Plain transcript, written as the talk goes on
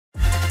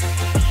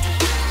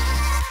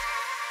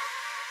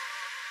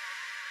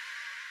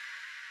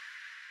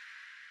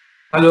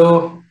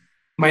Hello,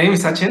 my name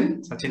is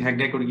Sachin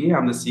Hegde Kurgi.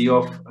 I'm the CEO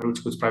of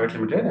RootsGoods Private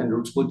Limited, and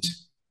RootsGoods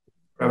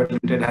Private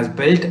Limited has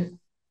built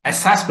a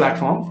SaaS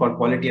platform for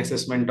quality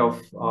assessment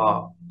of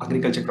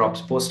agriculture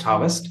crops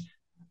post-harvest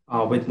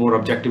with more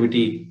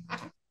objectivity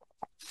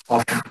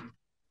of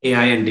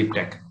AI and deep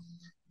tech.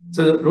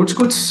 So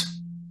RootsGoods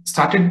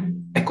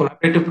started a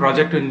collaborative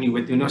project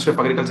with University of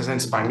Agriculture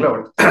Science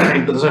Bangalore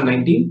in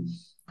 2019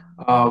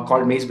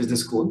 called Maize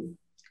Business School,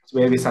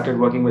 where we started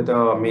working with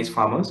maize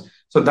farmers.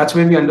 So that's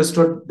when we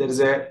understood there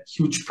is a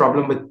huge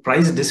problem with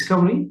price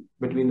discovery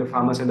between the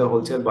farmers and the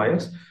wholesale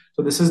buyers.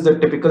 So this is the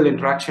typical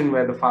interaction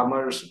where the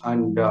farmers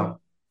and the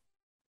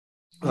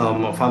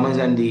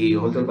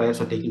wholesale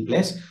buyers are taking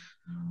place.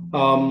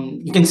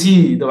 You can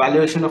see the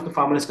valuation of the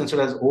farmer is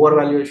considered as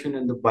overvaluation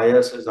and the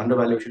buyers as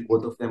undervaluation,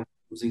 both of them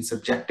using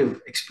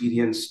subjective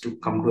experience to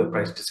come to a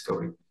price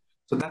discovery.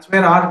 So that's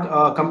where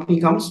our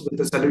company comes with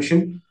a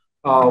solution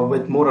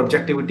with more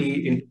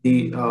objectivity into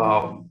the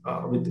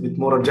with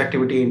more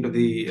objectivity into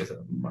the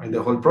in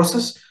the whole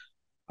process.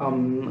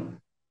 Bring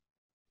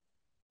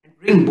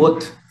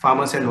both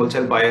farmers and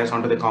wholesale buyers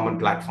onto the common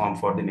platform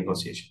for the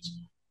negotiations.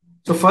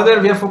 So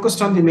further, we are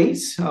focused on the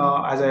maize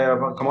as a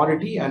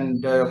commodity,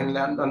 and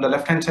on the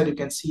left-hand side, you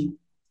can see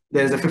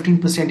there is a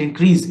 15%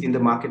 increase in the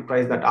market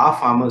price that our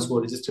farmers who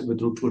are registered with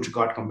RootsGoods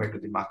got compared to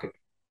the market.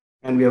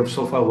 And we have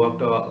so far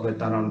worked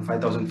with around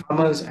 5,000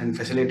 farmers and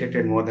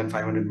facilitated more than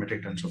 500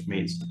 metric tons of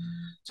maize.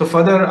 So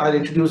further, I'll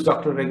introduce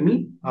Dr.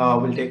 Regmi,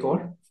 will take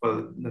over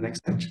for the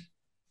next section.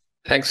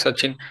 Thanks,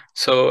 Sachin.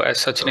 So as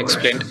Sachin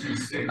explained,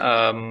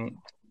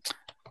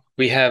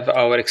 we have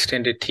our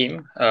extended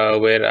team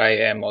where I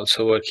am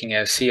also working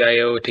as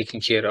CIO,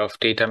 taking care of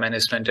data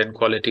management and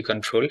quality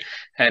control.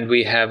 And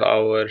we have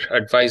our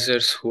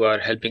advisors who are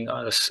helping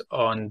us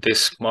on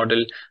this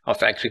model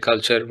of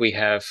agriculture. We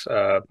have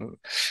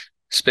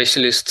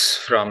specialists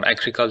from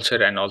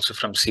agriculture and also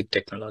from seed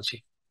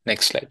technology.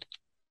 Next slide.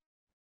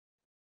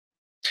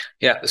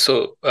 Yeah,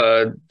 so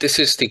this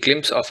is the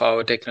glimpse of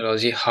our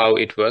technology, how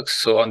it works.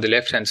 So on the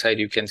left-hand side,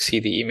 you can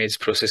see the image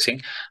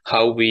processing,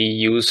 how we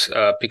use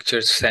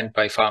pictures sent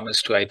by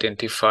farmers to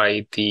identify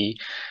the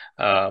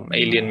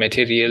alien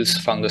materials,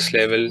 fungus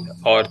level,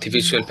 or the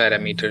visual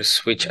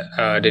parameters which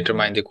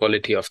determine the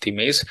quality of the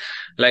maize.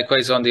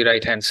 Likewise, on the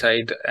right-hand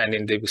side and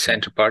in the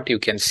center part, you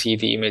can see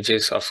the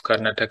images of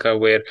Karnataka,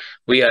 where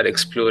we are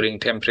exploring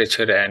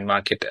temperature and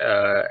market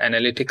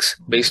analytics.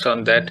 Based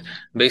on that,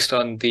 based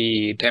on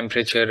the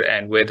temperature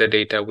and weather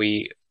data,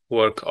 we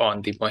work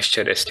on the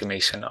moisture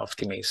estimation of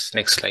the maize.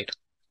 Next slide.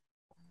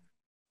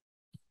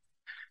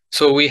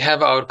 So we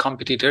have our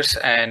competitors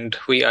and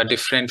we are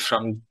different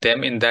from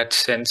them in that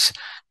sense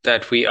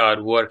that we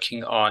are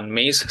working on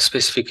maize,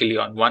 specifically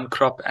on one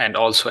crop and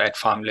also at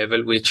farm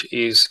level, which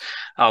is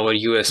our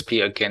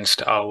USP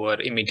against our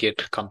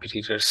immediate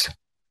competitors.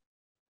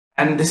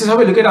 And this is how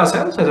we look at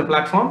ourselves as a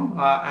platform.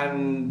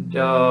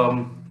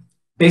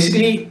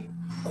 Basically,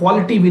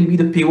 quality will be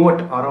the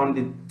pivot around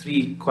the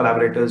three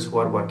collaborators who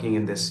are working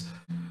in this.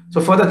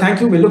 So further,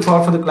 thank you. We look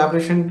forward for the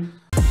collaboration